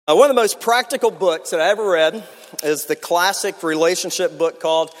One of the most practical books that I ever read is the classic relationship book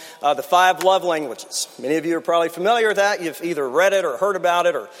called The 5 Love Languages. Many of you are probably familiar with that. You've either read it or heard about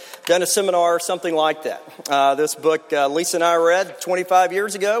it or done a seminar or something like that. This book Lisa and I read 25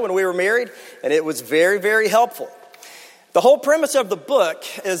 years ago when we were married, and it was very, very helpful. The whole premise of the book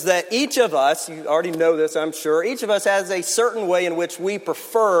is that each of us, you already know this I'm sure, each of us has a certain way in which we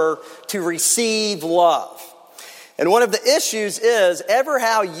prefer to receive love. And one of the issues is, ever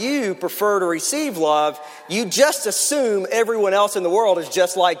how you prefer to receive love, you just assume everyone else in the world is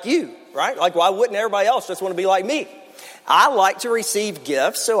just like you, right? Like, why wouldn't everybody else just want to be like me? I like to receive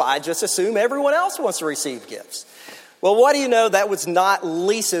gifts, so I just assume everyone else wants to receive gifts. Well, what do you know? That was not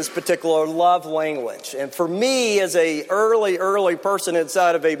Lisa's particular love language. And for me, as a early person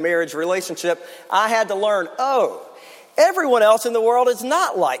inside of a marriage relationship, I had to learn, everyone else in the world is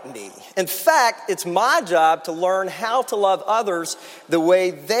not like me. In fact, it's my job to learn how to love others the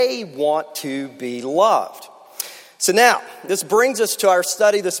way they want to be loved. So now, this brings us to our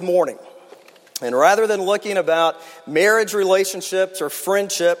study this morning. And rather than looking about marriage relationships or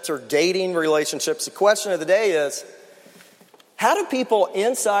friendships or dating relationships, the question of the day is, how do people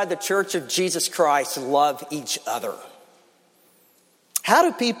inside the Church of Jesus Christ love each other? How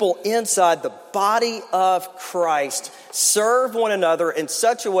do people inside the body of Christ serve one another in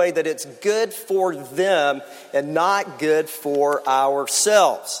such a way that it's good for them and not good for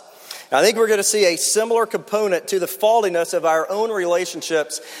ourselves? Now, I think we're going to see a similar component to the faultiness of our own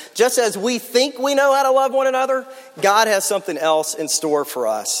relationships. Just as we think we know how to love one another, God has something else in store for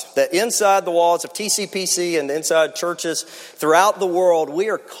us. That inside the walls of TCPC and inside churches throughout the world, we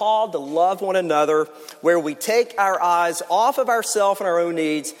are called to love one another, where we take our eyes off of ourselves and our own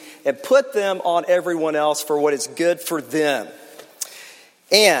needs and put them on everyone else for what is good for them.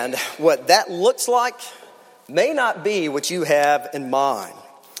 And what that looks like may not be what you have in mind.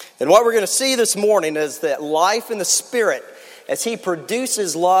 And what we're going to see this morning is that life in the Spirit, as He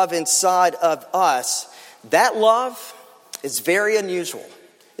produces love inside of us, that love is very unusual.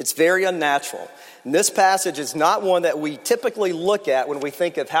 It's very unnatural. And this passage is not one that we typically look at when we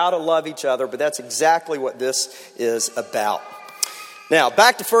think of how to love each other, but that's exactly what this is about. Now,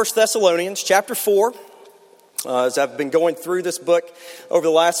 back to 1 Thessalonians chapter 4. As I've been going through this book over the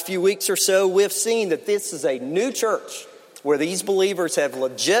last few weeks or so, we've seen that this is a new church, where these believers have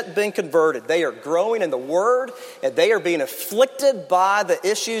legit been converted. They are growing in the Word, and they are being afflicted by the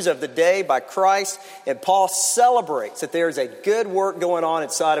issues of the day by Christ. And Paul celebrates that there is a good work going on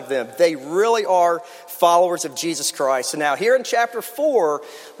inside of them. They really are followers of Jesus Christ. And now here in chapter 4,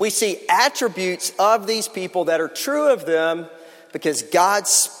 we see attributes of these people that are true of them because God's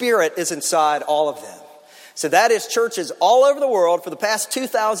Spirit is inside all of them. So that is churches all over the world for the past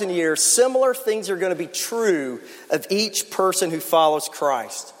 2,000 years. Similar things are going to be true of each person who follows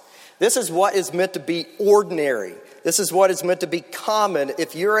Christ. This is what is meant to be ordinary. This is what is meant to be common.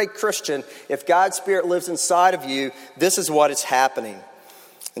 If you're a Christian, if God's Spirit lives inside of you, this is what is happening.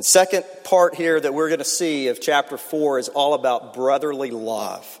 And second part here that we're going to see of chapter 4 is all about brotherly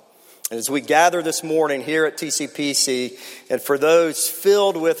love. And as we gather this morning here at TCPC, and for those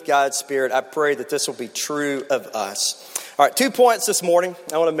filled with God's Spirit, I pray that this will be true of us. All right, 2 points this morning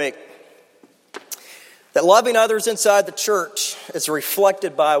I want to make. That loving others inside the church is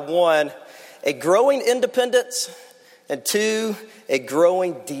reflected by 1, a growing independence, and 2, a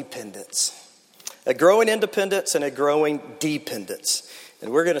growing dependence. A growing independence and a growing dependence.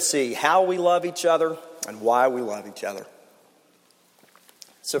 And we're going to see how we love each other and why we love each other.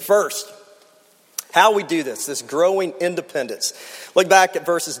 So first, how we do this growing independence. Look back at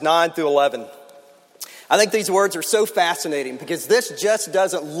verses 9 through 11. I think these words are so fascinating because this just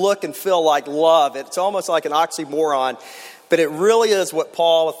doesn't look and feel like love. It's almost like an oxymoron, but it really is what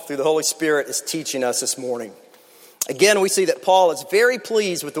Paul, through the Holy Spirit, is teaching us this morning. Again, we see that Paul is very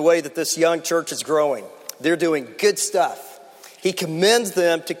pleased with the way that this young church is growing. They're doing good stuff. He commends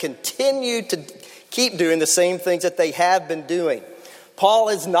them to continue to keep doing the same things that they have been doing. Paul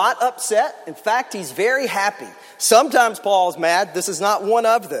is not upset. In fact, he's very happy. Sometimes Paul is mad. This is not one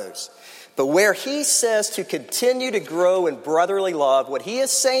of those. But where he says to continue to grow in brotherly love, what he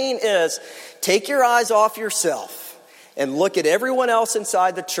is saying is, take your eyes off yourself and look at everyone else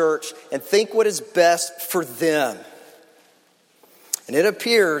inside the church and think what is best for them. And it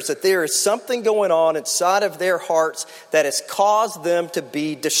appears that there is something going on inside of their hearts that has caused them to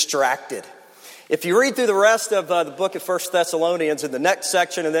be distracted. If you read through the rest of the book of 1 Thessalonians in the next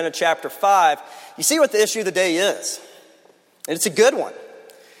section and then in chapter 5, you see what the issue of the day is. And it's a good one.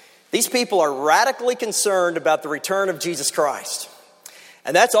 These people are radically concerned about the return of Jesus Christ.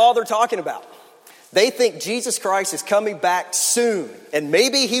 And that's all they're talking about. They think Jesus Christ is coming back soon. And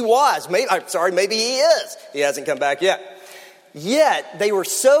maybe he was. Maybe he is. He hasn't come back yet. Yet, they were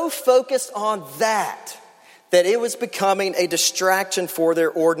so focused on that it was becoming a distraction for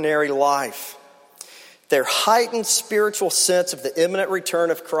their ordinary life. Their heightened spiritual sense of the imminent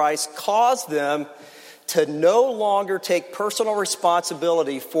return of Christ caused them to no longer take personal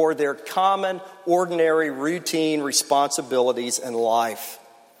responsibility for their common, ordinary, routine responsibilities in life.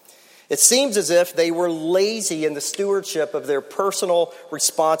 It seems as if they were lazy in the stewardship of their personal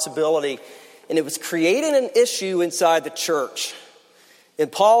responsibility, and it was creating an issue inside the church.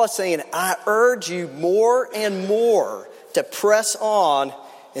 And Paul is saying, I urge you more and more to press on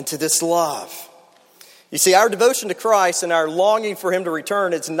into this love. You see, our devotion to Christ and our longing for him to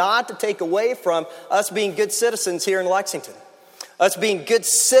return is not to take away from us being good citizens here in Lexington, us being good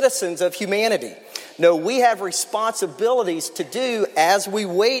citizens of humanity. No, we have responsibilities to do as we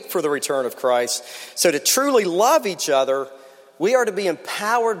wait for the return of Christ. So to truly love each other, we are to be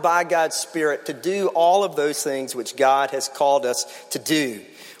empowered by God's Spirit to do all of those things which God has called us to do.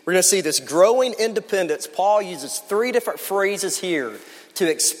 We're going to see this growing independence. Paul uses 3 different phrases here to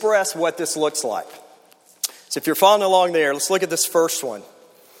express what this looks like. So if you're following along there, let's look at this first one.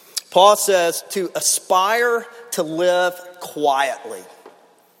 Paul says to aspire to live quietly.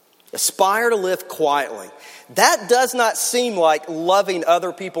 Aspire to live quietly. That does not seem like loving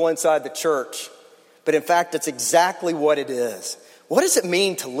other people inside the church, but in fact, it's exactly what it is. What does it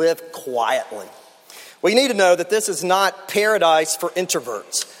mean to live quietly? Well, you need to know that this is not paradise for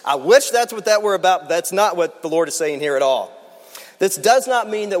introverts. I wish that's what that were about, but that's not what the Lord is saying here at all. This does not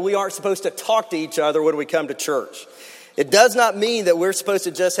mean that we aren't supposed to talk to each other when we come to church. It does not mean that we're supposed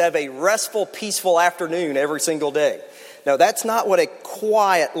to just have a restful, peaceful afternoon every single day. No, that's not what a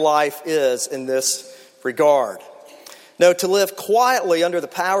quiet life is in this regard. No, to live quietly under the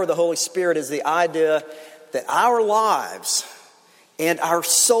power of the Holy Spirit is the idea that our lives and our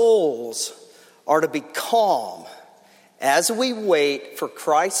souls are to be calm as we wait for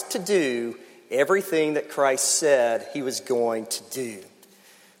Christ to do everything that Christ said he was going to do.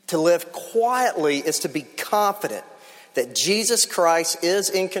 To live quietly is to be confident that Jesus Christ is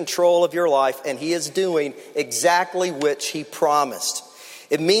in control of your life and he is doing exactly which he promised.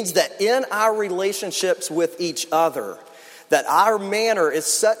 It means that in our relationships with each other, that our manner is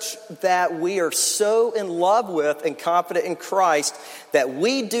such that we are so in love with and confident in Christ that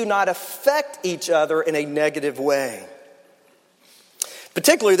we do not affect each other in a negative way.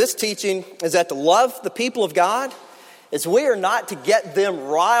 Particularly, this teaching is that to love the people of God is we are not to get them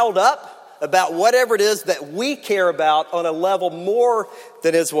riled up about whatever it is that we care about on a level more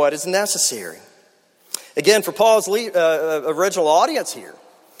than is what is necessary. Again, for Paul's original audience here,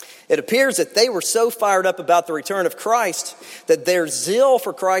 it appears that they were so fired up about the return of Christ that their zeal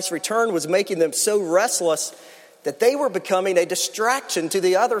for Christ's return was making them so restless that they were becoming a distraction to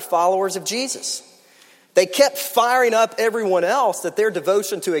the other followers of Jesus. They kept firing up everyone else that their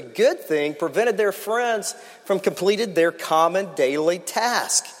devotion to a good thing prevented their friends from completing their common daily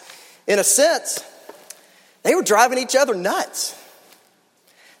task. In a sense, they were driving each other nuts.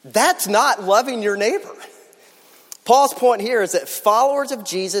 That's not loving your neighbor. Paul's point here is that followers of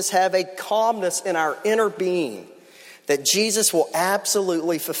Jesus have a calmness in our inner being, that Jesus will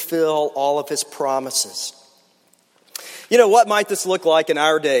absolutely fulfill all of his promises. You know, what might this look like in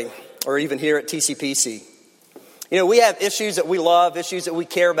our day, or even here at TCPC? You know, we have issues that we love, issues that we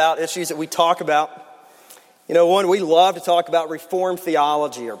care about, issues that we talk about. You know, one, we love to talk about Reformed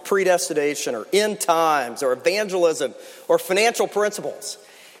theology or predestination or end times or evangelism or financial principles.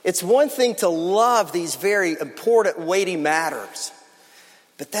 It's one thing to love these very important, weighty matters,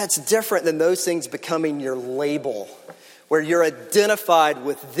 but that's different than those things becoming your label, where you're identified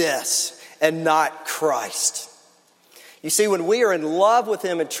with this and not Christ. You see, when we are in love with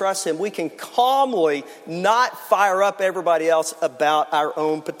him and trust him, we can calmly not fire up everybody else about our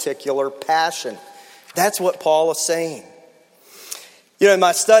own particular passion. That's what Paul is saying. You know, in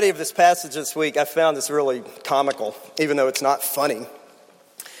my study of this passage this week, I found this really comical, even though it's not funny.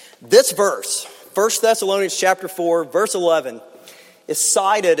 This verse, 1 Thessalonians chapter 4, verse 11, is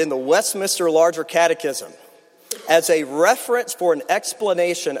cited in the Westminster Larger Catechism as a reference for an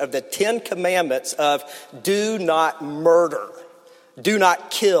explanation of the 10 commandments of do not murder, do not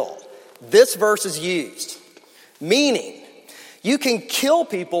kill. This verse is used, meaning you can kill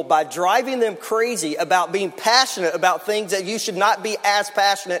people by driving them crazy about being passionate about things that you should not be as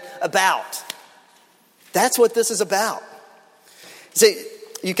passionate about. That's what this is about. See,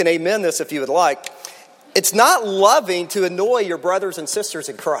 you can amen this if you would like. It's not loving to annoy your brothers and sisters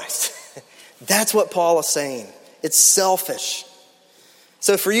in Christ. That's what Paul is saying. It's selfish.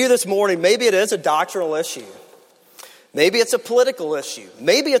 So for you this morning, maybe it is a doctrinal issue. Maybe it's a political issue.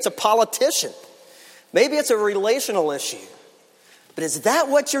 Maybe it's a politician. Maybe it's a relational issue. But is that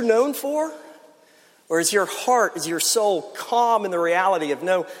what you're known for? Or is your heart, is your soul calm in the reality of,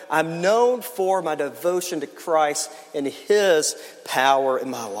 no, I'm known for my devotion to Christ and His power in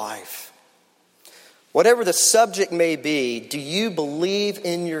my life? Whatever the subject may be, do you believe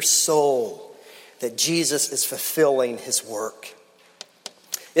in your soul that Jesus is fulfilling His work?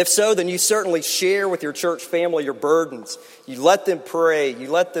 If so, then you certainly share with your church family your burdens. You let them pray.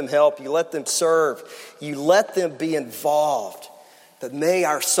 You let them help. You let them serve. You let them be involved. But may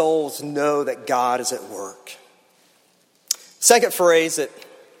our souls know that God is at work. Second phrase that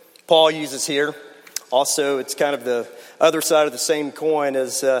Paul uses here, also it's kind of the other side of the same coin,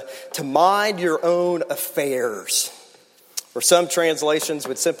 is to mind your own affairs. Or some translations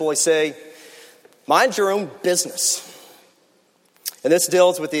would simply say, mind your own business. And this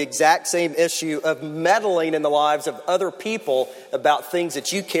deals with the exact same issue of meddling in the lives of other people about things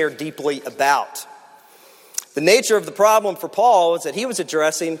that you care deeply about. The nature of the problem for Paul is that he was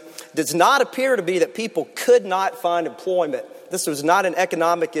addressing does not appear to be that people could not find employment. This was not an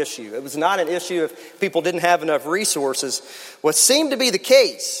economic issue. It was not an issue if people didn't have enough resources. What seemed to be the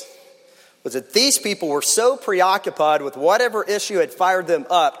case was that these people were so preoccupied with whatever issue had fired them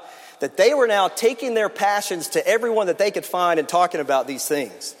up that they were now taking their passions to everyone that they could find and talking about these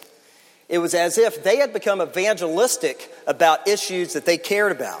things. It was as if they had become evangelistic about issues that they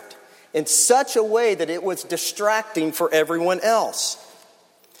cared about in such a way that it was distracting for everyone else.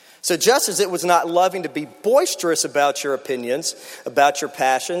 So just as it was not loving to be boisterous about your opinions, about your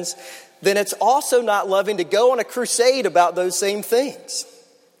passions, then it's also not loving to go on a crusade about those same things.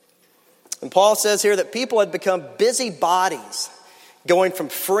 And Paul says here that people had become busybodies, going from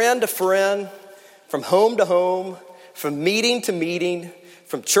friend to friend, from home to home, from meeting to meeting,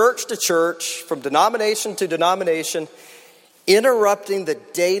 from church to church, from denomination to denomination, interrupting the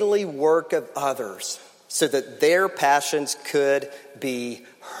daily work of others so that their passions could be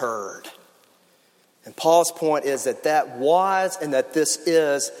heard. And Paul's point is that that was and that this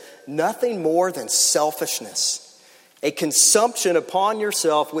is nothing more than selfishness, a consumption upon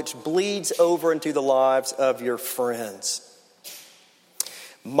yourself which bleeds over into the lives of your friends.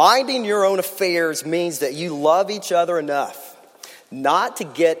 Minding your own affairs means that you love each other enough not to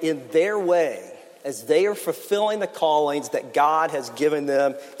get in their way as they are fulfilling the callings that God has given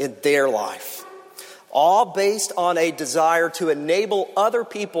them in their life. All based on a desire to enable other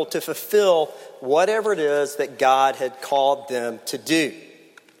people to fulfill whatever it is that God had called them to do.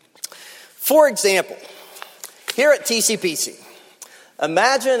 For example, here at TCPC,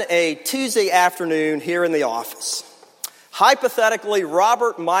 imagine a Tuesday afternoon here in the office. Hypothetically,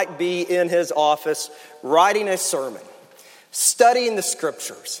 Robert might be in his office writing a sermon, studying the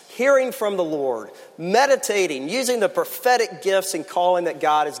scriptures, hearing from the Lord, meditating, using the prophetic gifts and calling that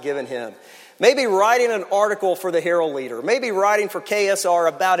God has given him. Maybe writing an article for the Herald Leader, maybe writing for KSR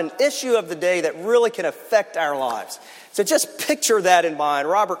about an issue of the day that really can affect our lives. So just picture that in mind.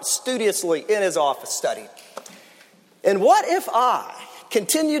 Robert studiously in his office studying. And what if I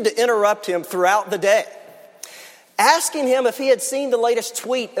continued to interrupt him throughout the day, asking him if he had seen the latest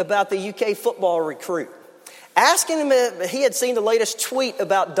tweet about the UK football recruit, asking him if he had seen the latest tweet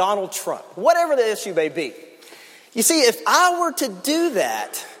about Donald Trump, whatever the issue may be. You see, if I were to do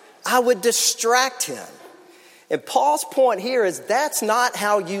that, I would distract him. And Paul's point here is that's not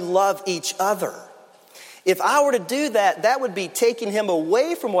how you love each other. If I were to do that, that would be taking him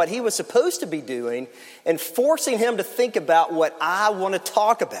away from what he was supposed to be doing and forcing him to think about what I want to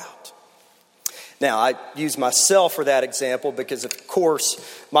talk about. Now, I use myself for that example because, of course,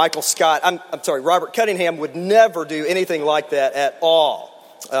 Robert Cunningham would never do anything like that at all.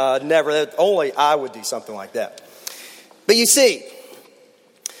 Never. Only I would do something like that. But you see,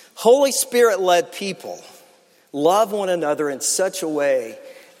 Holy Spirit-led people love one another in such a way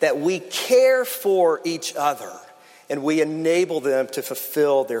that we care for each other and we enable them to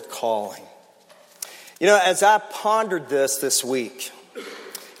fulfill their calling. You know, as I pondered this week,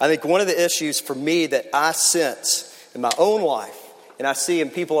 I think one of the issues for me that I sense in my own life and I see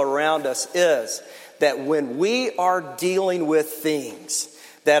in people around us is that when we are dealing with things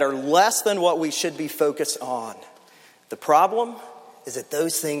that are less than what we should be focused on, the problem is that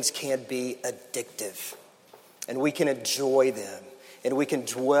those things can be addictive and we can enjoy them and we can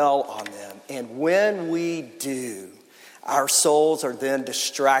dwell on them. And when we do, our souls are then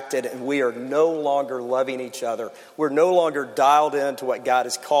distracted and we are no longer loving each other. We're no longer dialed into what God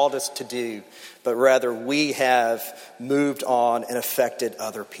has called us to do, but rather we have moved on and affected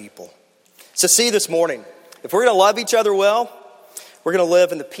other people. So see this morning, if we're going to love each other well, We're going to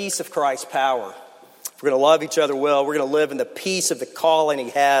live in the peace of Christ's power. We're going to love each other well. We're going to live in the peace of the calling he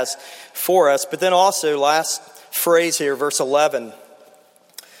has for us. But then also, last phrase here, verse 11,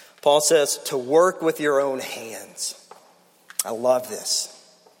 Paul says, to work with your own hands. I love this.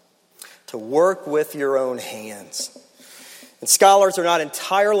 To work with your own hands. And scholars are not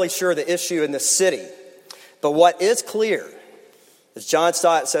entirely sure the issue in this city. But what is clear, as John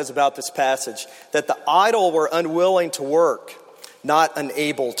Stott says about this passage, that the idle were unwilling to work, not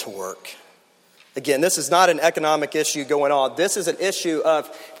unable to work. Again, this is not an economic issue going on. This is an issue of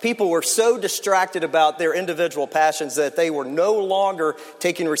people were so distracted about their individual passions that they were no longer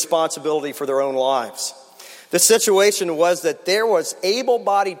taking responsibility for their own lives. The situation was that there was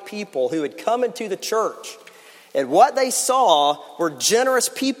able-bodied people who had come into the church, and what they saw were generous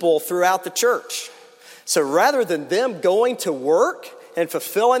people throughout the church. So rather than them going to work and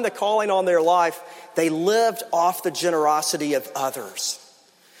fulfilling the calling on their life, they lived off the generosity of others.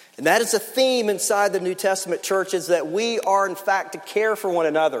 And that is a theme inside the New Testament church, is that we are in fact to care for one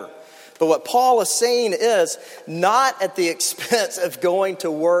another. But what Paul is saying is not at the expense of going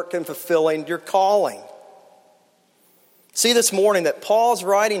to work and fulfilling your calling. See this morning that Paul's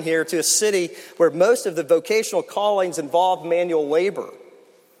writing here to a city where most of the vocational callings involve manual labor.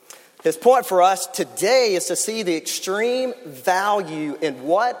 His point for us today is to see the extreme value in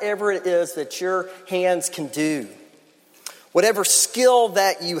whatever it is that your hands can do. Whatever skill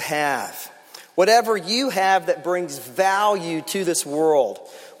that you have, whatever you have that brings value to this world,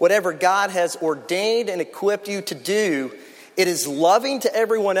 whatever God has ordained and equipped you to do, it is loving to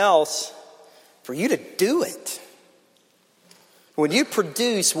everyone else for you to do it. When you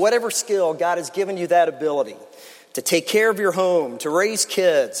produce whatever skill God has given you that ability to take care of your home, to raise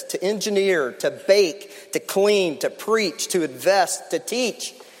kids, to engineer, to bake, to clean, to preach, to invest, to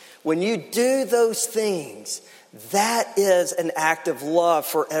teach, when you do those things, that is an act of love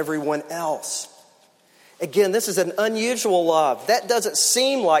for everyone else. Again, this is an unusual love. That doesn't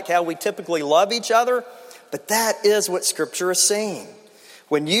seem like how we typically love each other, but that is what Scripture is saying.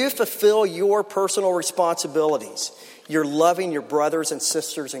 When you fulfill your personal responsibilities, you're loving your brothers and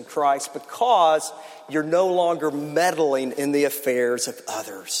sisters in Christ because you're no longer meddling in the affairs of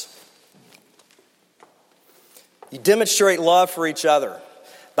others. You demonstrate love for each other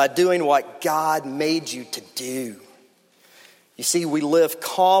by doing what God made you to do. You see, we live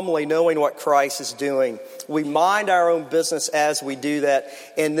calmly knowing what Christ is doing. We mind our own business as we do that,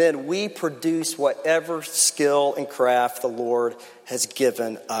 and then we produce whatever skill and craft the Lord has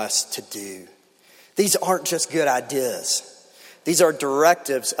given us to do. These aren't just good ideas. These are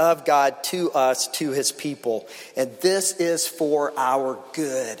directives of God to us, to his people, and this is for our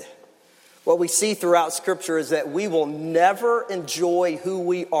good. What we see throughout Scripture is that we will never enjoy who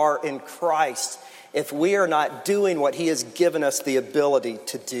we are in Christ if we are not doing what he has given us the ability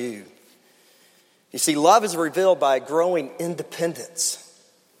to do. You see, love is revealed by growing independence.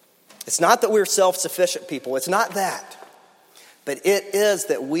 It's not that we're self-sufficient people. It's not that. But it is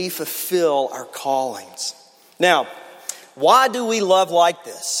that we fulfill our callings. Now, why do we love like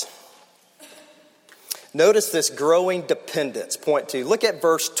this? Notice this growing dependence. Point 2. Look at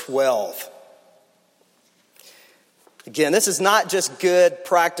verse 12. Again, this is not just good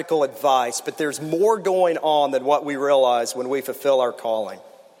practical advice, but there's more going on than what we realize when we fulfill our calling.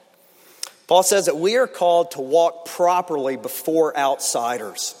 Paul says that we are called to walk properly before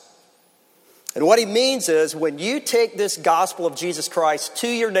outsiders. And what he means is when you take this gospel of Jesus Christ to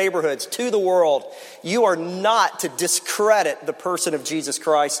your neighborhoods, to the world, you are not to discredit the person of Jesus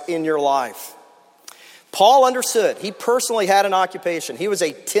Christ in your life. Paul understood. He personally had an occupation. He was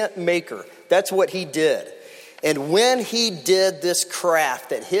a tent maker. That's what he did. And when he did this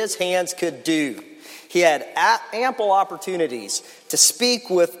craft that his hands could do, he had ample opportunities to speak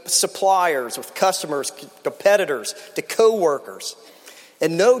with suppliers, with customers, competitors, to co-workers.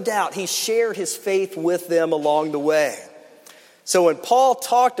 And no doubt he shared his faith with them along the way. So when Paul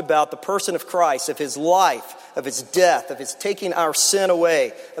talked about the person of Christ, of his life, of his death, of his taking our sin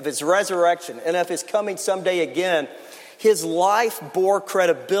away, of his resurrection, and of his coming someday again, his life bore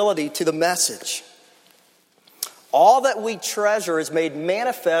credibility to the message. All that we treasure is made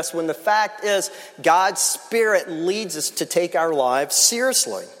manifest when the fact is God's Spirit leads us to take our lives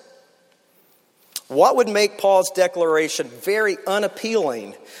seriously. What would make Paul's declaration very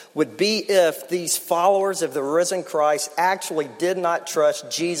unappealing would be if these followers of the risen Christ actually did not trust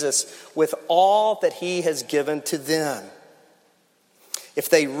Jesus with all that he has given to them. If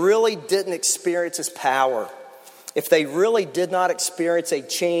they really didn't experience his power, if they really did not experience a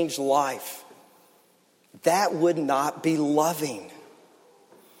changed life, that would not be loving.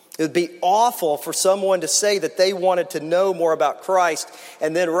 It would be awful for someone to say that they wanted to know more about Christ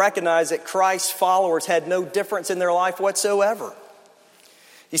and then recognize that Christ's followers had no difference in their life whatsoever.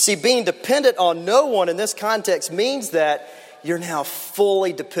 You see, being dependent on no one in this context means that you're now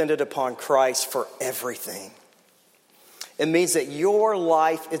fully dependent upon Christ for everything. It means that your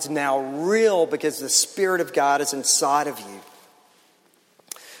life is now real because the Spirit of God is inside of you.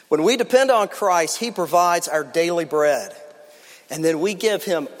 When we depend on Christ, He provides our daily bread. And then we give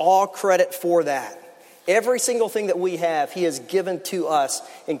Him all credit for that. Every single thing that we have, He has given to us,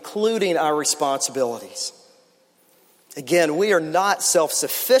 including our responsibilities. Again, we are not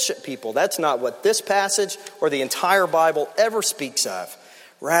self-sufficient people. That's not what this passage or the entire Bible ever speaks of.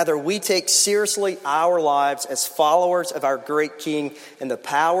 Rather, we take seriously our lives as followers of our great King and the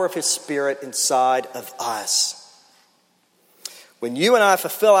power of His Spirit inside of us. When you and I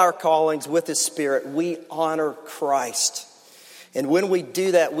fulfill our callings with His Spirit, we honor Christ. And when we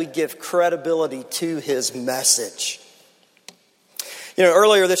do that, we give credibility to His message. You know,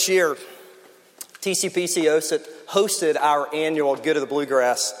 earlier this year, TCPC hosted our annual Good of the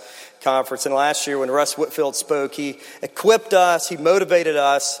Bluegrass conference. And last year when Russ Whitfield spoke, he equipped us, he motivated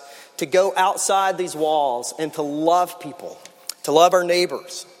us to go outside these walls and to love people, to love our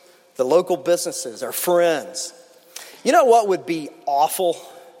neighbors, the local businesses, our friends. You know what would be awful?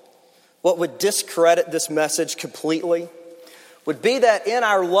 What would discredit this message completely? Would be that in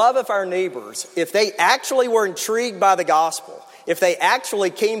our love of our neighbors, if they actually were intrigued by the gospel, if they actually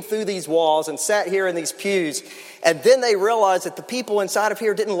came through these walls and sat here in these pews, and then they realized that the people inside of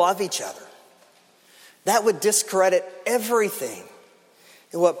here didn't love each other, that would discredit everything.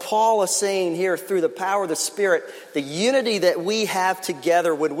 And what Paul is saying here through the power of the Spirit, the unity that we have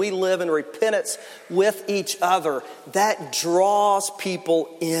together when we live in repentance with each other, that draws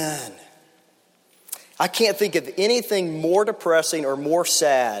people in. I can't think of anything more depressing or more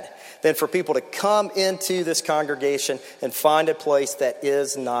sad than for people to come into this congregation and find a place that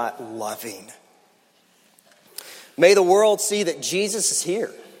is not loving. May the world see that Jesus is here,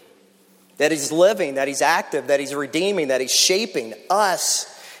 that He's living, that He's active, that He's redeeming, that He's shaping us,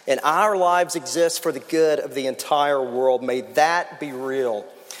 and our lives exist for the good of the entire world. May that be real.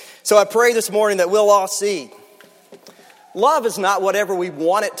 So I pray this morning that we'll all see love is not whatever we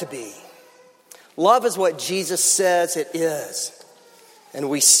want it to be. Love is what Jesus says it is. And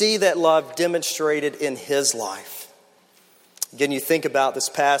we see that love demonstrated in His life. Again, you think about this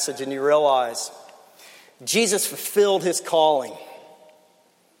passage and you realize Jesus fulfilled His calling.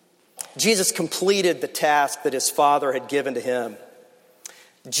 Jesus completed the task that His Father had given to Him.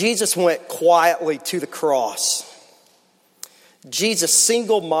 Jesus went quietly to the cross. Jesus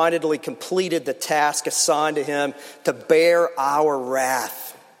single-mindedly completed the task assigned to Him to bear our wrath.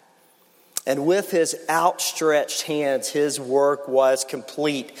 And with His outstretched hands, His work was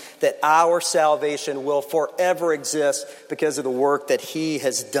complete, that our salvation will forever exist because of the work that He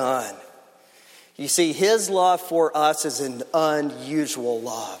has done. You see, His love for us is an unusual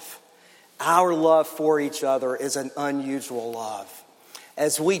love. Our love for each other is an unusual love.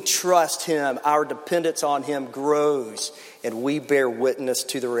 As we trust Him, our dependence on Him grows, and we bear witness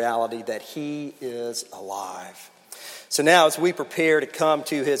to the reality that He is alive. So now, as we prepare to come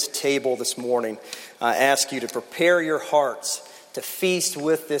to His table this morning, I ask you to prepare your hearts to feast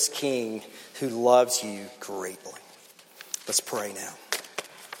with this King who loves you greatly. Let's pray now.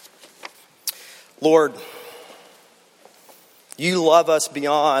 Lord, You love us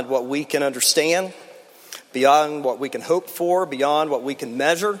beyond what we can understand, beyond what we can hope for, beyond what we can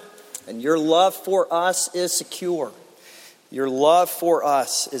measure, and Your love for us is secure. Your love for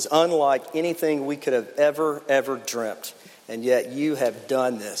us is unlike anything we could have ever dreamt. And yet You have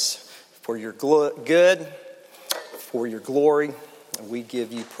done this for Your good, for Your glory, and we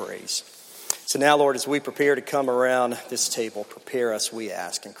give You praise. So now, Lord, as we prepare to come around this table, prepare us, we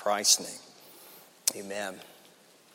ask, in Christ's name. Amen.